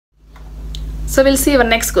So we'll see our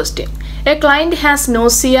next question. A client has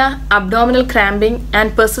nausea, abdominal cramping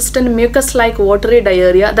and persistent mucus-like watery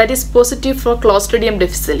diarrhea that is positive for Clostridium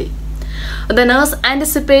difficile. The nurse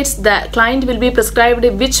anticipates that client will be prescribed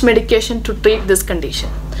which medication to treat this condition.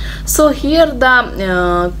 So here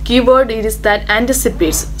the keyword is that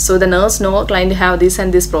anticipates. So the nurse knows client have this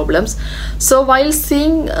and these problems. So while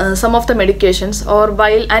seeing some of the medications or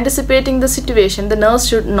while anticipating the situation, the nurse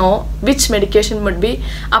should know which medication would be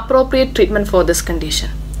appropriate treatment for this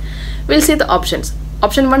condition. We'll see the options.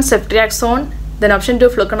 Option 1 ceftriaxone, then option 2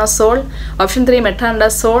 fluconazole, option 3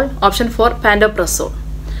 metronidazole, option 4 pantoprazole.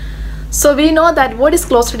 So we know that what is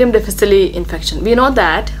Clostridium difficile infection. We know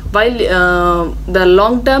that while the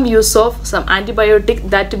long-term use of some antibiotic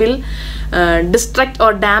that will destruct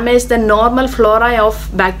or damage the normal flora of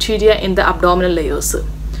bacteria in the abdominal layers.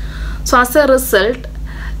 So as a result,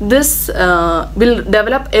 this will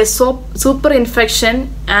develop a superinfection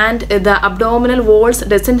and the abdominal walls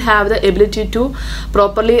doesn't have the ability to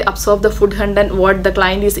properly absorb the food content what the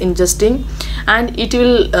client is ingesting, and it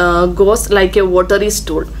will goes like a watery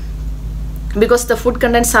stool, because the food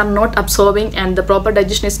contents are not absorbing and the proper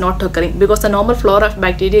digestion is not occurring, because the normal flora of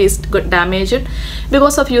bacteria is damaged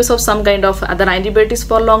because of use of some kind of other antibiotics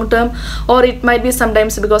for long term, or it might be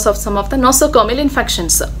sometimes because of some of the nosocomial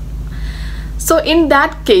infections. So in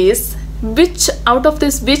that case, which out of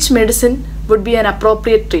this which medicine would be an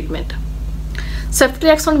appropriate treatment?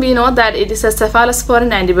 Ceftriaxone, we know that it is a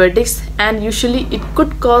cephalosporin antibiotics and usually it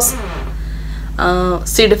could cause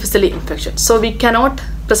C. difficile infection. So we cannot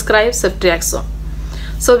prescribe ceftriaxone.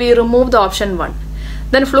 So we remove the option 1.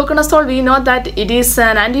 Then fluconazole, we know that it is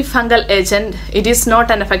an antifungal agent. It is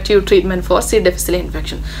not an effective treatment for C. difficile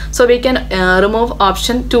infection. So we can remove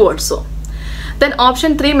option 2 also. Then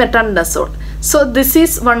option 3 metronidazole. So this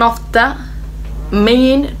is one of the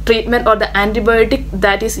main treatment or the antibiotic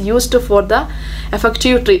that is used for the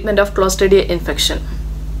effective treatment of Clostridium infection.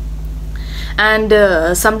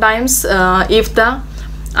 And sometimes if the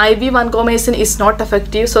IV vancomycin is not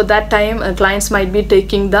effective, so that time clients might be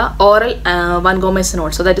taking the oral vancomycin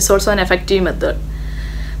also. That is also an effective method.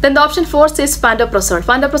 Then the option 4 is pantoprazole.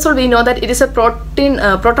 Pantoprazole, we know that it is a proton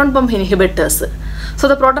pump inhibitors. So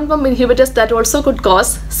the proton pump inhibitors that also could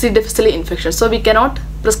cause C. difficile infection. So we cannot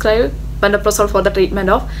prescribe pantoprazole for the treatment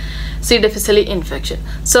of C. difficile infection.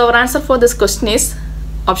 So our answer for this question is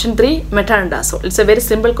option 3 metronidazole. It's a very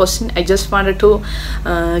simple question. I just wanted to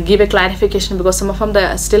give a clarification because some of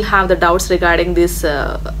them still have the doubts regarding these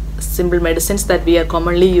simple medicines that we are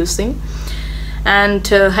commonly using.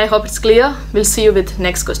 And I hope it's clear. We'll see you with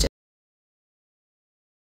next question.